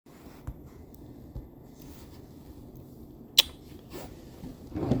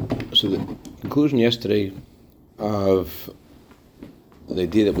So the conclusion yesterday of the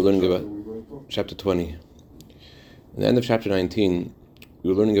idea that we're learning about chapter 20. In the end of chapter 19, we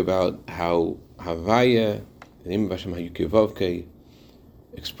were learning about how Havaya, the name of Hashem Hayukivavke,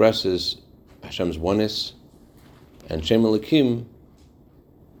 expresses Hashem's oneness, and Shem Elokim,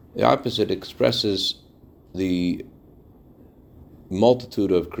 the opposite, expresses the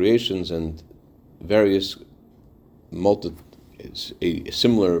multitude of creations and various a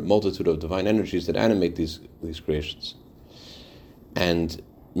similar multitude of divine energies that animate these creations. And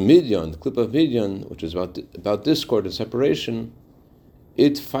Midyan, the clip of Midyan, which is about discord and separation,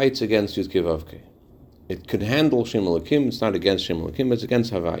 it fights against Yud Kevavke. It could handle Shem Elokim. It's not against Shem Elokim, it's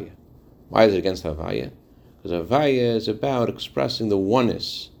against Havaya. Why is it against Havaya? Because Havaya is about expressing the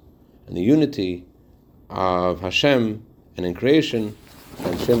oneness and the unity of Hashem and in creation,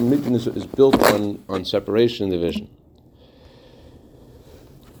 and Shem Midyan is built on separation and division.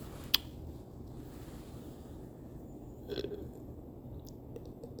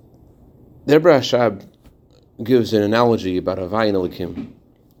 The Rebbe Rashab gives an analogy about Havaya and Elokim.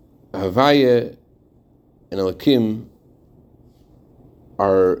 Havaya and Elokim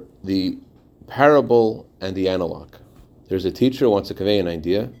are the parable and the analog. There's a teacher who wants to convey an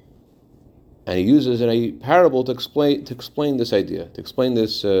idea, and he uses a parable to explain this idea, to explain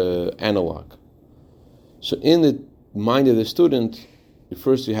this analog. So in the mind of the student,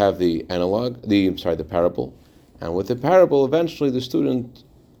 first you have the parable, and with the parable, eventually the student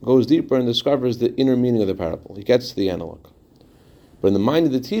goes deeper and discovers the inner meaning of the parable. He gets to the analog. But in the mind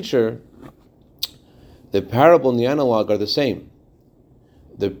of the teacher, the parable and the analog are the same.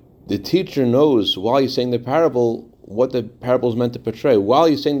 The teacher knows while he's saying the parable what the parable is meant to portray. While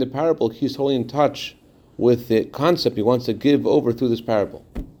he's saying the parable, he's totally in touch with the concept he wants to give over through this parable.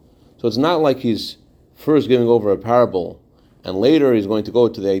 So it's not like he's first giving over a parable and later he's going to go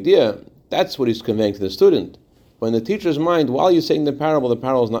to the idea. That's what he's conveying to the student. But in the teacher's mind, while he's saying the parable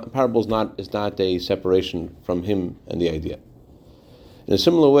is not a separation from him and the idea. In a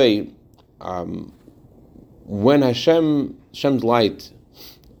similar way, when Hashem's light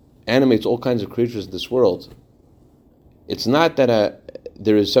animates all kinds of creatures in this world, it's not that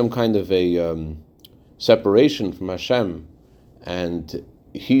there is some kind of a separation from Hashem, and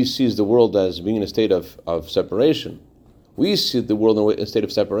he sees the world as being in a state of separation. We see the world in a state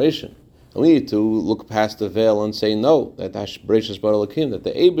of separation. And we need to look past the veil and say no, that the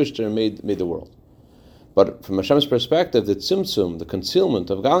Eibishter made the world. But from Hashem's perspective, the tzimtzum, the concealment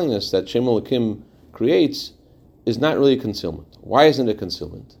of godliness that Shem Elokim creates, is not really concealment. Why isn't it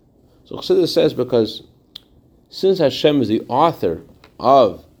concealment? So Chassidus says because since Hashem is the author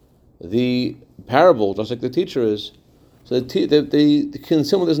of the parable, just like the teacher is, so the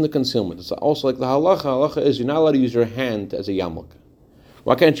concealment isn't the concealment. It's also like the halacha. Halacha is you're not allowed to use your hand as a yarmulke.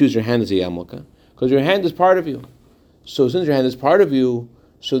 Why can't you use your hand as a yarmulke? Because your hand is part of you. So since your hand is part of you,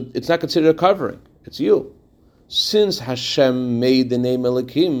 so it's not considered a covering. It's you. Since Hashem made the name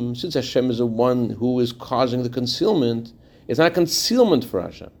Elokim, since Hashem is the one who is causing the concealment, it's not concealment for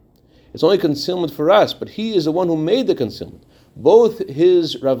Hashem. It's only concealment for us, but He is the one who made the concealment. Both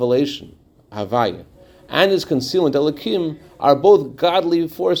His revelation, Havaya, and His concealment, Elokim, are both godly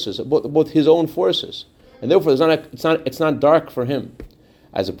forces, both His own forces. And therefore it's not dark for Him.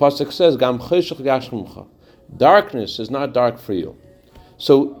 As the pasuk says, "Gam cheshach yashchemcha," darkness is not dark for you.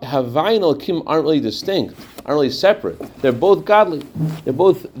 So Havaya and Elokim aren't really distinct, aren't really separate. They're both godly.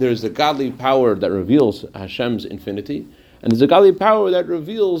 There's the godly power that reveals Hashem's infinity, and there's a godly power that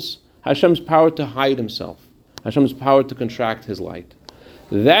reveals Hashem's power to hide Himself, Hashem's power to contract His light.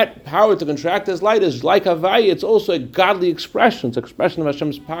 That power to contract His light is like Havaya. It's also a godly expression. It's an expression of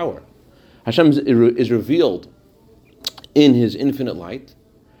Hashem's power. Hashem is revealed in His infinite light.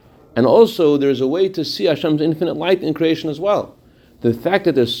 And also, there's a way to see Hashem's infinite light in creation as well. The fact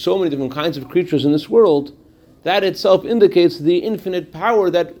that there's so many different kinds of creatures in this world, that itself indicates the infinite power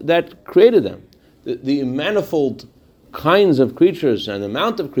that created them. The manifold kinds of creatures and the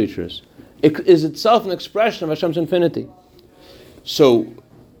amount of creatures is itself an expression of Hashem's infinity. So,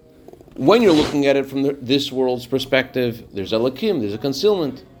 when you're looking at it from this world's perspective, there's Elokim, there's a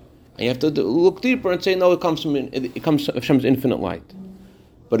concealment. And you have to look deeper and say, no, it comes from Hashem's infinite light.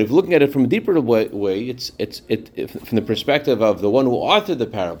 But if looking at it from a deeper way, it's from the perspective of the one who authored the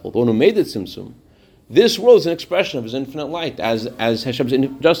parable, the one who made the tzimtzum. This world is an expression of His infinite light, as Hashem's,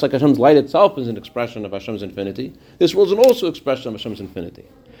 just like Hashem's light itself is an expression of Hashem's infinity. This world is also an expression of Hashem's infinity.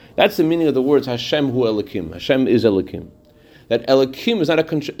 That's the meaning of the words Hashem hu Elokim. Hashem is Elokim. That Elokim is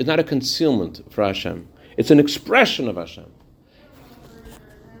not a concealment for Hashem. It's an expression of Hashem.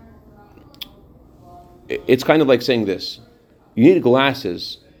 It's kind of like saying this. You need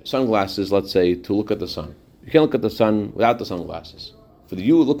glasses sunglasses, let's say, to look at the sun. You can't look at the sun without the sunglasses. For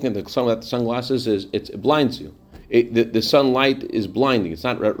you, looking at the sun without the sunglasses, it blinds you. The sunlight is blinding. It's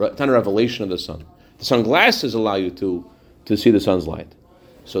not a revelation of the sun. The sunglasses allow you to see the sun's light.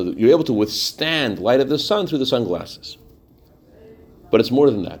 So that you're able to withstand light of the sun through the sunglasses. But it's more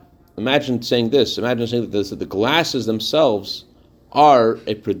than that. Imagine saying this. Imagine saying that the glasses themselves are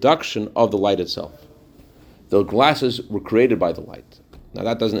a production of the light itself. The glasses were created by the light. Now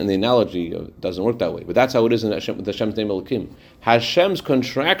that doesn't, in the analogy, it doesn't work that way. But that's how it is with Hashem's name Elokim. Hashem's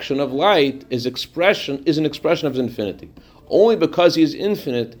contraction of light is an expression of his infinity. Only because he is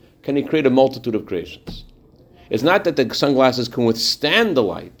infinite can he create a multitude of creations. It's not that the sunglasses can withstand the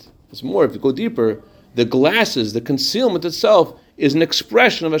light. It's more, if you go deeper, the glasses, the concealment itself, is an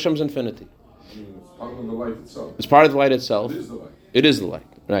expression of Hashem's infinity. It's part of the light itself. It's part of the light itself. It is the light. It is the light.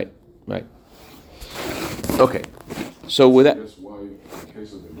 Right. Okay. So with that, That's why, in the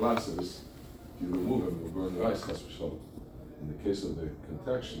case of the glasses, if you remove them, you'll burn your eyes. Chas v'shalom. In the case of the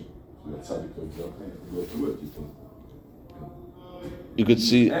contraction, if you're a tzaddik, for example, you go through it, you could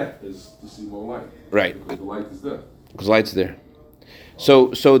see. Is to see more light. Right. Because the light is there. Because light's there.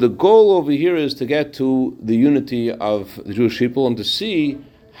 So the goal over here is to get to the unity of the Jewish people and to see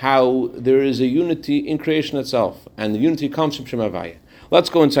how there is a unity in creation itself, and the unity comes from Shem Havaya. Let's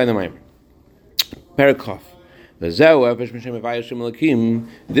go inside the Maamar. Perikov. This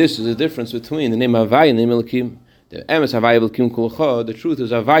is the difference between the name Havaya and the name Elokim. The emes Havaya Elokim Kulcha. The truth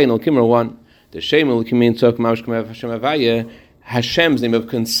is Havaya and Elokim are one. The Shem Elokim means Tzok Maush K'mev Hashem Havaya. Hashem's name of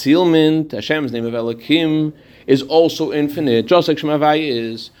concealment, Hashem's name of Elokim, is also infinite, just like Shem Havaya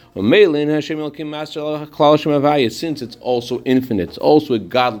is. Since it's also infinite, it's also a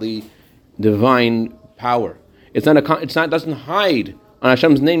godly, divine power. It doesn't hide on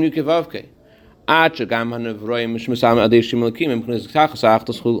Hashem's name Yukivavke.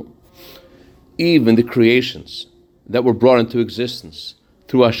 Even the creations that were brought into existence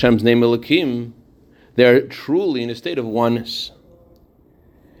through Hashem's name Elokim, they're truly in a state of oneness.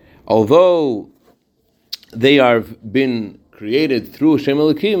 Although they have been created through Hashem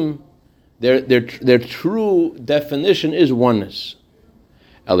Elokim, their true definition is oneness.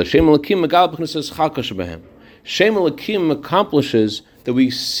 Shem Elokim accomplishes that we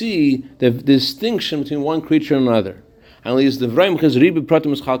see the distinction between one creature and another. Shem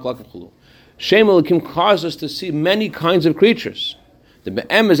Elokim causes us to see many kinds of creatures.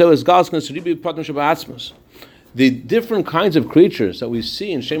 The different kinds of creatures that we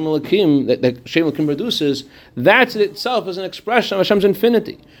see in Shem Elokim, that Shem Elokim produces, that in itself is an expression of Hashem's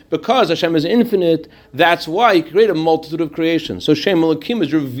infinity. Because Hashem is infinite, that's why He created a multitude of creations. So Shem Elokim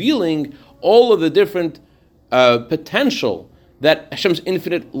is revealing all of the different potential that Hashem's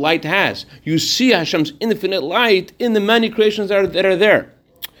infinite light has. You see Hashem's infinite light in the many creations that are there.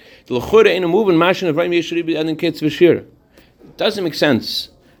 It doesn't make sense.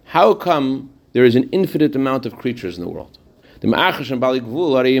 How come there is an infinite amount of creatures in the world?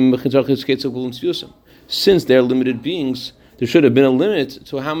 Since they're limited beings, there should have been a limit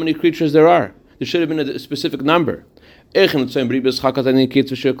to how many creatures there are. There should have been a specific number. How come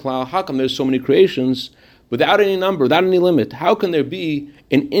there's so many creations without any number, without any limit? How can there be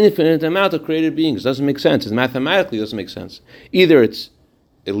an infinite amount of created beings? It doesn't make sense. It mathematically doesn't make sense. Either it's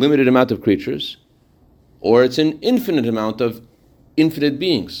a limited amount of creatures, or it's an infinite amount of infinite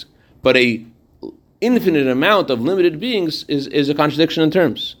beings. But a infinite amount of limited beings is a contradiction in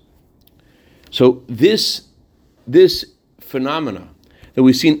terms. So this phenomena that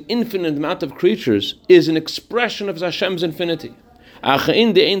we see an infinite amount of creatures is an expression of Hashem's infinity. Because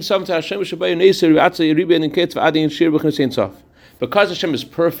Hashem is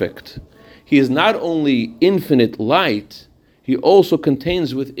perfect, He is not only infinite light, He also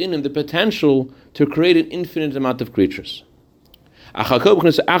contains within Him the potential to create an infinite amount of creatures. As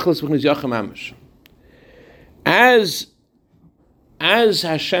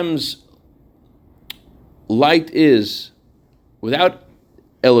Hashem's light is, without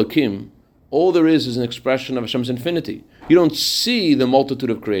Elokim, all there is an expression of Hashem's infinity. You don't see the multitude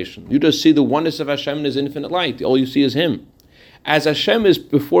of creation. You just see the oneness of Hashem in His infinite light. All you see is Him. As Hashem is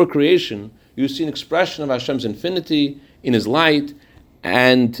before creation, you see an expression of Hashem's infinity in His light,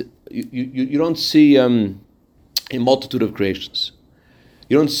 and you don't see a multitude of creations.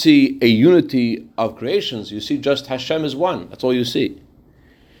 You don't see a unity of creations. You see just Hashem is one. That's all you see.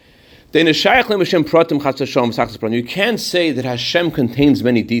 You can't say that Hashem contains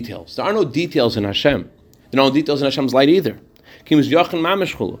many details. There are no details in Hashem. There are no details in Hashem's light either.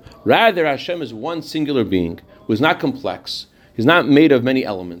 Rather, Hashem is one singular being who is not complex. He's not made of many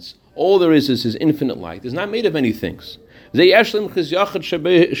elements. All there is His infinite light. He's not made of many things. But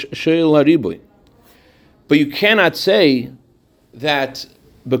you cannot say that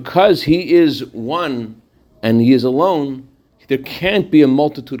because he is one and he is alone, there can't be a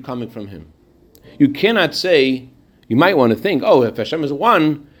multitude coming from him. You cannot say, you might want to think, oh, if Hashem is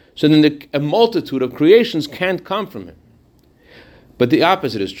one, so then a multitude of creations can't come from him. But the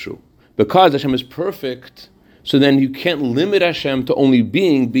opposite is true. Because Hashem is perfect, so then you can't limit Hashem to only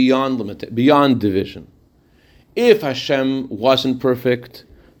being beyond division. If Hashem wasn't perfect,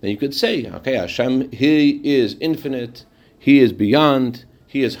 then you could say, okay, Hashem, he is infinite, he is beyond,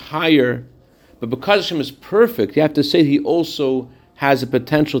 he is higher. But because Hashem is perfect, you have to say he also has a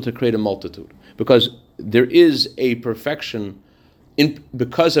potential to create a multitude. Because there is a perfection.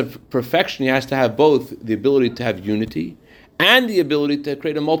 Because of perfection, he has to have both the ability to have unity and the ability to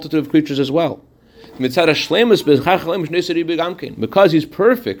create a multitude of creatures as well. Because he's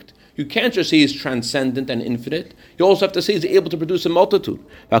perfect, you can't just say he's transcendent and infinite. You also have to say he's able to produce a multitude.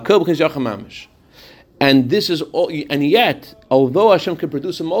 And this is all. And yet, although Hashem can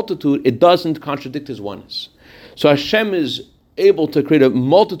produce a multitude, it doesn't contradict his oneness. So Hashem is able to create a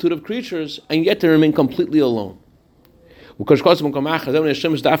multitude of creatures, and yet to remain completely alone. That's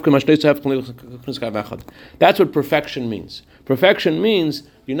what perfection means. Perfection means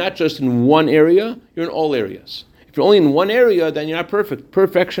you're not just in one area, you're in all areas. If you're only in one area, then you're not perfect.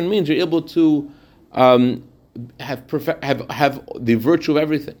 Perfection means you're able to have the virtue of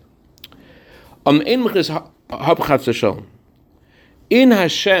everything. In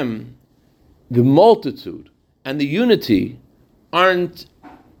Hashem, the multitude and the unity aren't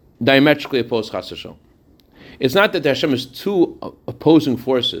diametrically opposed. It's not that Hashem is two opposing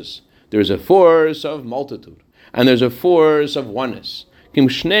forces. There's a force of multitude and there's a force of oneness.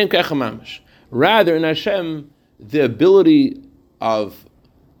 Rather, in Hashem, the ability of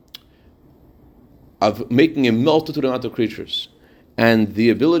making a multitude amount of creatures and the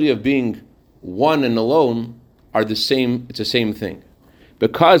ability of being one and alone are the same. It's the same thing.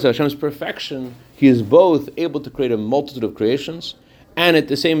 Because of Hashem's perfection, he is both able to create a multitude of creations and at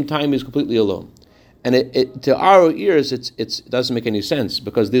the same time he's completely alone. And to our ears, it doesn't make any sense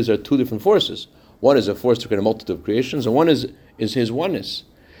because these are two different forces. One is a force to create a multitude of creations, and one is his oneness.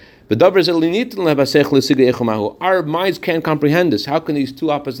 Our minds can't comprehend this. How can these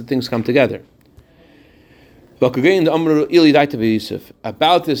two opposite things come together? About this,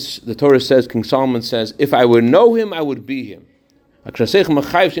 the Torah says, King Solomon says, if I would know him, I would be him. Because Hashem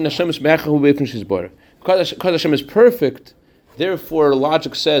is perfect, therefore,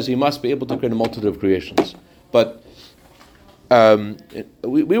 logic says he must be able to create a multitude of creations. But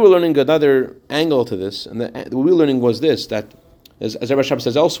we were learning another angle to this, and what we were learning was this, that, as Rabbi Shab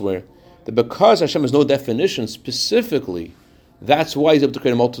says elsewhere, that because Hashem has no definition specifically, that's why he's able to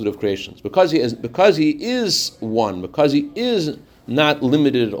create a multitude of creations. Because he is one, because he is not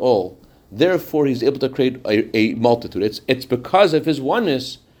limited at all, therefore he's able to create a multitude. It's because of his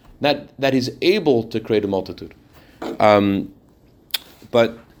oneness that he's able to create a multitude.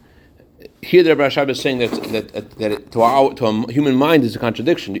 But here the Rabbi Shab is saying that to a human mind is a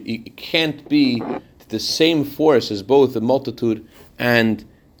contradiction. It can't be that the same force is both a multitude and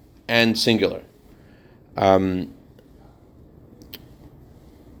singular. I'm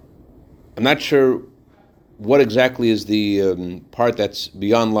not sure what exactly is the part that's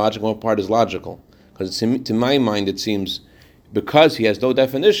beyond logical, what part is logical. Because to my mind it seems because he has no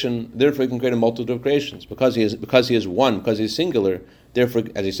definition, therefore he can create a multitude of creations. Because he is one, because he is singular, therefore,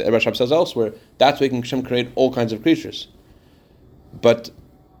 as he said, Rabbi Shab says elsewhere, that's why he can create all kinds of creatures. But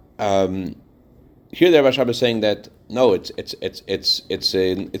here the Rabbi Shab is saying that no, it's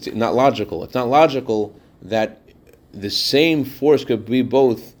not logical. It's not logical that the same force could be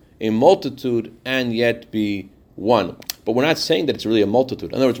both a multitude and yet be one. But we're not saying that it's really a multitude.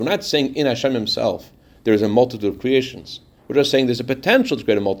 In other words, we're not saying in Hashem himself there is a multitude of creations. We're just saying there's a potential to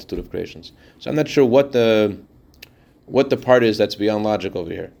create a multitude of creations. So I'm not sure what the part is that's beyond logic over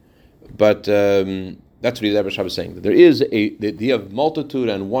here. But that's what the Rebbe Shab is saying. That there is the idea of multitude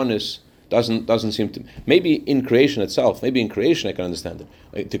and oneness doesn't seem to. Maybe in creation itself, maybe in creation I can understand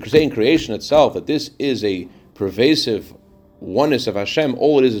it. To say in creation itself that this is a pervasive oneness of Hashem,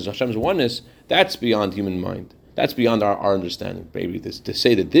 all it is Hashem's oneness, that's beyond human mind. That's beyond our understanding. Maybe to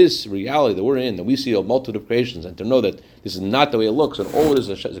say that this reality that we're in, that we see a multitude of creations, and to know that this is not the way it looks, and all it is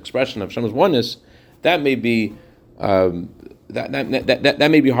an expression of Hashem's oneness, that may be that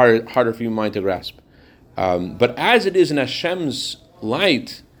may be harder for your mind to grasp. But as it is in Hashem's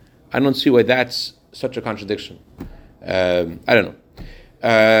light, I don't see why that's such a contradiction. I don't know.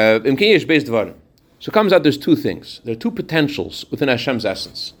 So it comes out there's two things. There are two potentials within Hashem's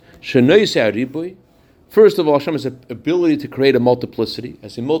essence. First of all, Hashem has the ability to create a multiplicity,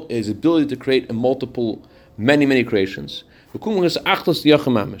 has his ability to create a multiple, many creations.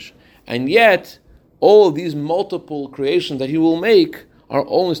 And yet, all of these multiple creations that he will make are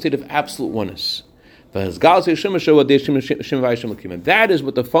all in a state of absolute oneness. And that is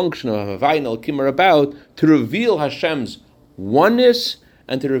what the function of Havai and Elkim are about, to reveal Hashem's oneness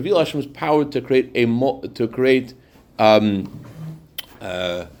and to reveal Hashem's power to create a multitude of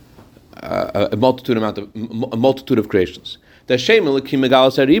creations. The Shem Elokim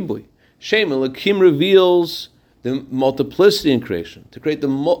Megalas HaRibui. Shem Elokim reveals the multiplicity in creation. To create the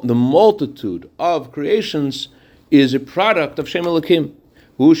multitude of creations is a product of Shem Elokim.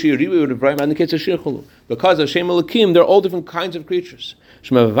 Because of Shem Elokim, there are all different kinds of creatures.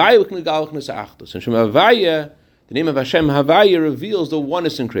 Shem Havaya, and Shem Havaya, the name of Hashem Havaya, reveals the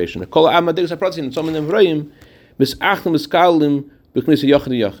oneness in creation. Shem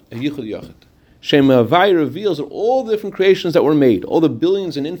Havaya reveals that all the different creations that were made, all the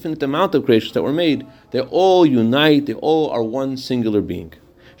billions and infinite amount of creations that were made, they all unite, they all are one singular being.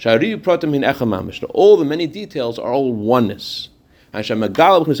 All the many details are all oneness. And Shem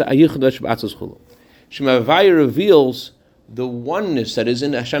Havaya reveals the oneness that is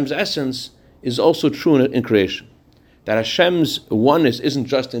in Hashem's essence is also true in creation. That Hashem's oneness isn't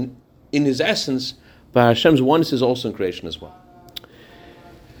just in his essence, but Hashem's oneness is also in creation as well.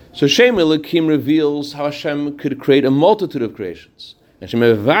 So Shem Elokim reveals how Hashem could create a multitude of creations. And Shem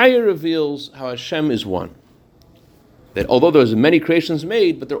Havaya reveals how Hashem is one. That although there's many creations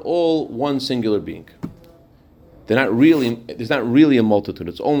made, but they're all one singular being. There's not really a multitude,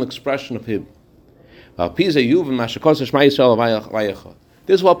 it's all an expression of Him. This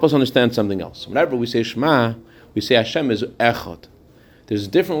will help us understand something else. Whenever we say Shema, we say Hashem is Echad. There's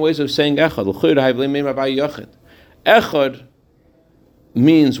different ways of saying Echad. Echad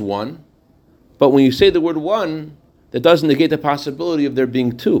means one, but when you say the word one, that doesn't negate the possibility of there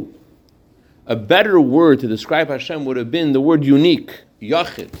being two. A better word to describe Hashem would have been the word unique,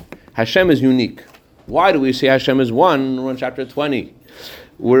 Yachid. Hashem is unique. Why do we say Hashem is one? We're in chapter 20.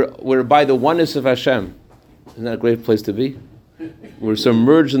 We're by the oneness of Hashem. Isn't that a great place to be? We're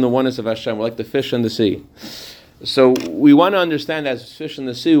submerged in the oneness of Hashem. We're like the fish in the sea. So we want to understand, as fish in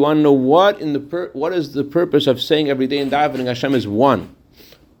the sea, we want to know what is the purpose of saying every day in davening Hashem is one.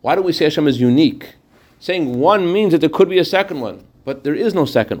 Why do we say Hashem is unique? Saying one means that there could be a second one, but there is no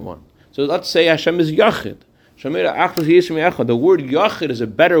second one. So let's say Hashem is Yachid. The word Yachid is a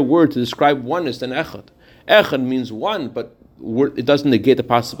better word to describe oneness than Echad. Echad means one, but it doesn't negate the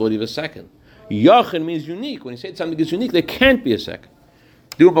possibility of a second. Yachid means unique. When you say something is unique, there can't be a second.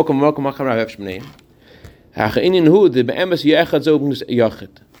 When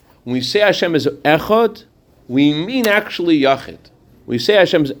we say Hashem is Echad, we mean actually Yachid. When we say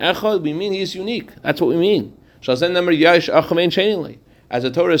Hashem is Echad, we mean He is unique. That's what we mean. As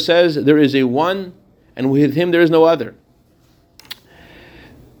the Torah says, there is a one, and with Him there is no other.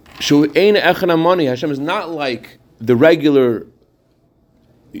 Hashem is not like the regular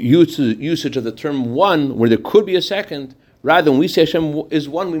usage of the term one, where there could be a second. Rather, when we say Hashem is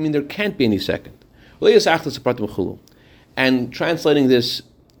one, we mean there can't be any second. And translating this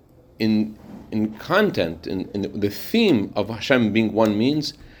in content, in the theme of Hashem being one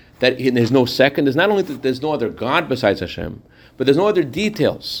means that there's no second. It's not only that there's no other God besides Hashem, but there's no other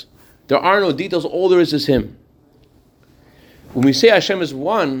details. There are no details, all there is Him. When we say Hashem is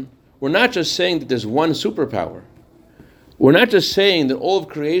one, we're not just saying that there's one superpower. We're not just saying that all of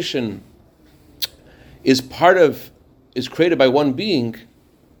creation is created by one being.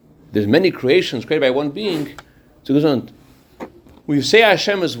 There's many creations created by one being. So it goes on. When you say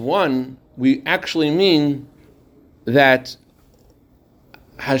Hashem is one, we actually mean that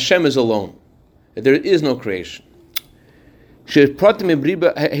Hashem is alone, that there is no creation. We want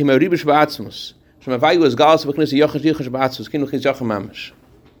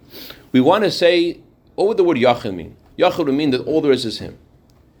to say, what would the word Yachid mean? Yachid would mean that all there is Him.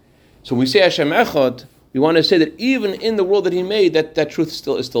 So when we say Hashem Echad, we want to say that even in the world that He made, that truth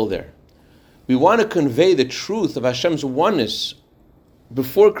is still there. We want to convey the truth of Hashem's oneness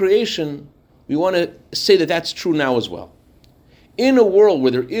before creation. We want to say that that's true now as well. In a world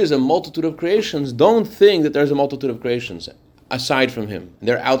where there is a multitude of creations, don't think that there's a multitude of creations aside from Him.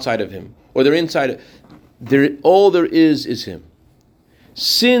 They're outside of Him, or they're inside. All there is Him.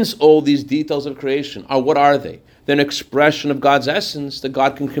 Since all these details of creation are, what are they? They're an expression of God's essence, that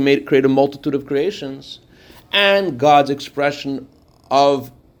God can create a multitude of creations, and God's expression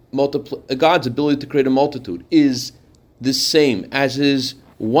of God's ability to create a multitude is the same as His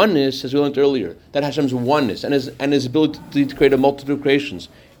oneness, as we learned earlier. That Hashem's oneness and His ability to create a multitude of creations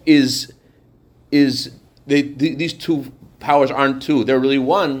is these two powers aren't two; they're really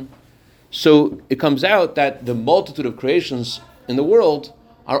one. So it comes out that the multitude of creations in the world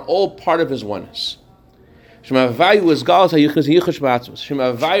are all part of His oneness. Shema Havaya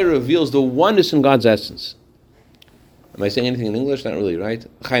reveals the oneness in God's essence. Am I saying anything in English? Not really, right?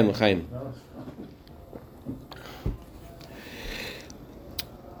 Chaim.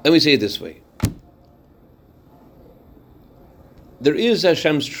 Let me say it this way. There is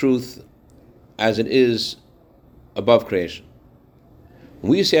Hashem's truth as it is above creation.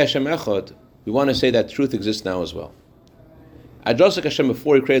 When we say Hashem Echad, we want to say that truth exists now as well. Just like Hashem,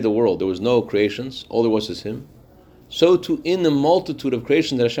 before He created the world, there was no creations, all there was is Him. So too, in the multitude of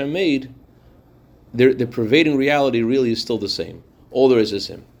creations that Hashem made, the pervading reality really is still the same. All there is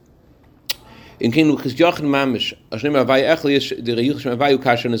Him. In King Lucas Jochen Mamish, Hashem Havaya Echli is the Hashem Havaya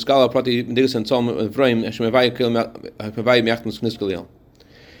Kasher and Skala Prati Medis and Psalm Ephraim Hashem Havaya Meachnos Knisgalil.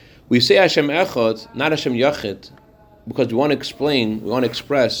 We say Hashem Echad, not Hashem Yachid, because we want to explain, we want to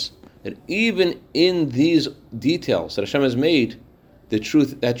express that even in these details that Hashem has made, that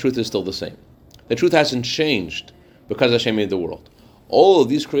truth is still the same. The truth hasn't changed because Hashem made the world. All of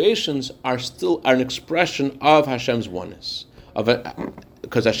these creations are an expression of Hashem's oneness,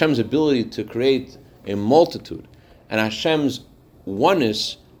 because Hashem's ability to create a multitude and Hashem's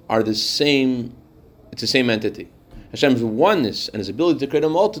oneness are the same. It's the same entity. Hashem's oneness and His ability to create a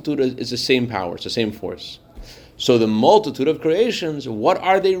multitude is the same power. It's the same force. So the multitude of creations, what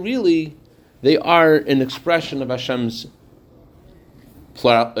are they really? They are an expression of Hashem's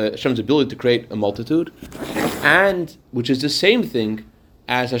ability to create a multitude, and which is the same thing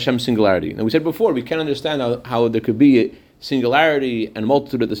as Hashem's singularity. Now we said before, we can't understand how there could be a singularity and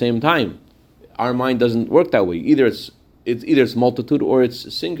multitude at the same time. Our mind doesn't work that way. Either it's multitude or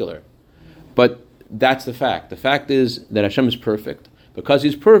it's singular. But that's the fact. The fact is that Hashem is perfect. Because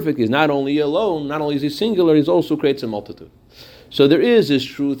He's perfect, He's not only alone, not only is He singular, He also creates a multitude. So there is this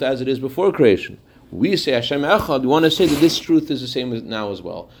truth as it is before creation. We say Hashem Echad, we want to say that this truth is the same as now as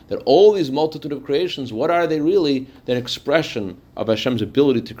well. That all these multitude of creations, what are they really? They're an expression of Hashem's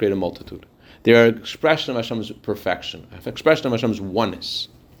ability to create a multitude. They are an expression of Hashem's perfection, an expression of Hashem's oneness.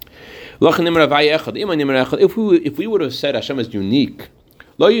 If we would have said Hashem is unique,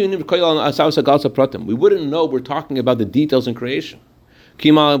 we wouldn't know we're talking about the details in creation. If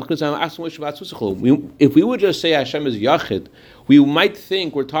we would just say Hashem is Yachid, we might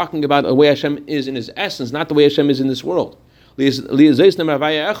think we're talking about the way Hashem is in His essence, not the way Hashem is in this world. And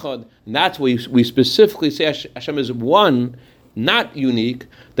that's why we specifically say Hashem is one, not unique.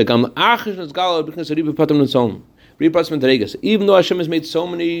 Even though Hashem has made so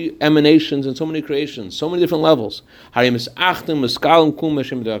many emanations and so many creations, so many different levels, they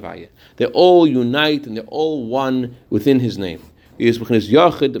all unite and they're all one within His name. They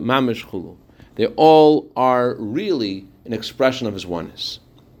all are really an expression of His oneness.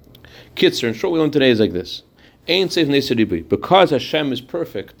 Kitzur, in short, we learn today is like this. Because Hashem is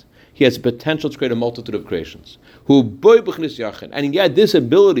perfect, He has the potential to create a multitude of creations. And yet this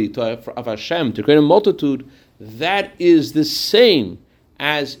ability of Hashem to create a multitude, that is the same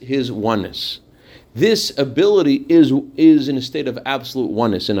as His oneness. This ability is in a state of absolute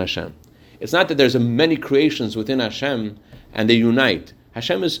oneness in Hashem. It's not that there's many creations within Hashem and they unite.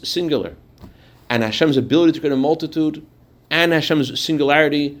 Hashem is singular. And Hashem's ability to create a multitude and Hashem's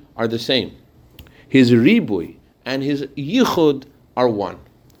singularity are the same. His ribui and His yichud are one.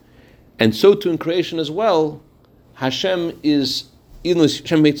 And so too in creation as well, Hashem is, even though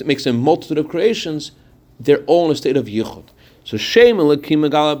Hashem makes a multitude of creations, they're all in a state of yichud. So Shem Elokim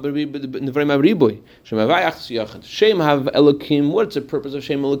Shem have Elokim. What's the purpose of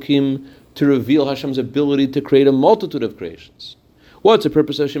Shem Elokim? To reveal Hashem's ability to create a multitude of creations. What's the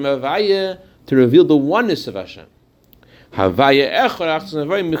purpose of Shem Havaya? To reveal the oneness of Hashem. When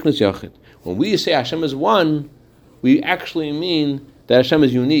we say Hashem is one, we actually mean that Hashem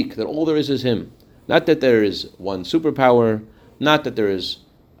is unique, that all there is Him. Not that there is one superpower, not that there is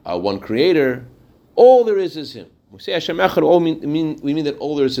one creator. All there is Him. We say Hashem Echad, we mean that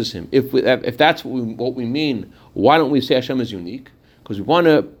all there is Him. If that's what we mean, why don't we say Hashem is unique? Because we want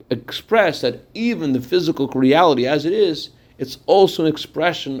to express that even the physical reality as it is, it's also an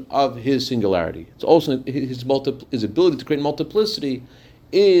expression of His singularity. It's also His ability to create multiplicity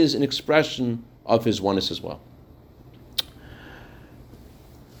is an expression of His oneness as well.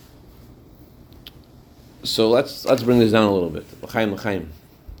 So let's bring this down a little bit.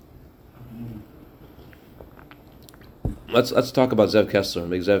 Let's talk about Zev Kessler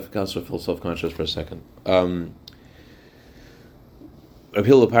and make Zev Kessler feel self-conscious for a second. Rabbi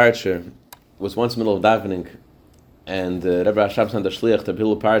Hillel Parcher was once in the middle of davening, and Rabbi Hashem sent a shliach to Rabbi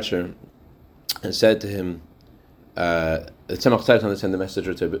Hillel Parcher and said to him, the Tzemach Tzedek to send the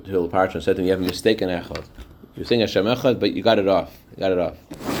messenger to Hillel Parsha and said to him, you have a mistake in Echad. You're saying Hashem Echad, but you got it off.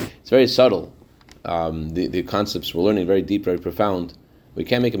 It's very subtle. The concepts we're learning, very deep, very profound. We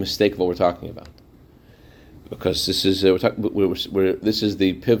can't make a mistake of what we're talking about, because this is this is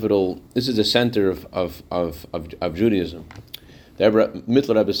the pivotal. This is the center of Judaism. The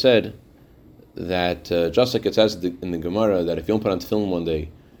Mittler Rebbe said that just like it says in the Gemara that if you don't put on tefillin one day,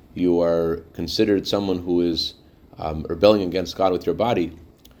 you are considered someone who is rebelling against God with your body.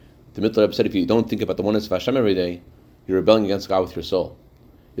 The Mittler Rebbe said if you don't think about the oneness of Hashem every day, you're rebelling against God with your soul.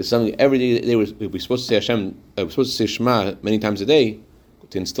 It's something every day we're supposed to say Hashem. We're supposed to say Shema many times a day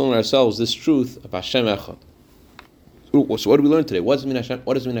to instill in ourselves this truth of Hashem Echad. So what do we learn today? What does it mean Hashem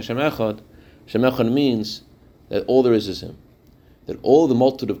Echad? Hashem Echad means that all there is Him. That all the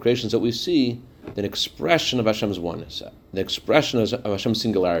multitude of creations that we see, an expression of Hashem's oneness, the expression of Hashem's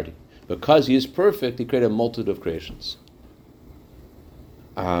singularity. Because He is perfect, He created a multitude of creations.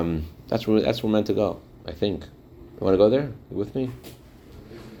 That's where we're meant to go, I think. You want to go there? You with me?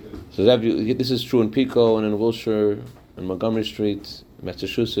 So this is true in Pico and in Wilshire, in Montgomery Street, in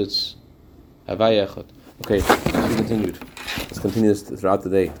Massachusetts. Havaya Echad. Okay, let's continue this throughout the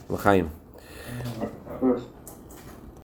day. L'chaim.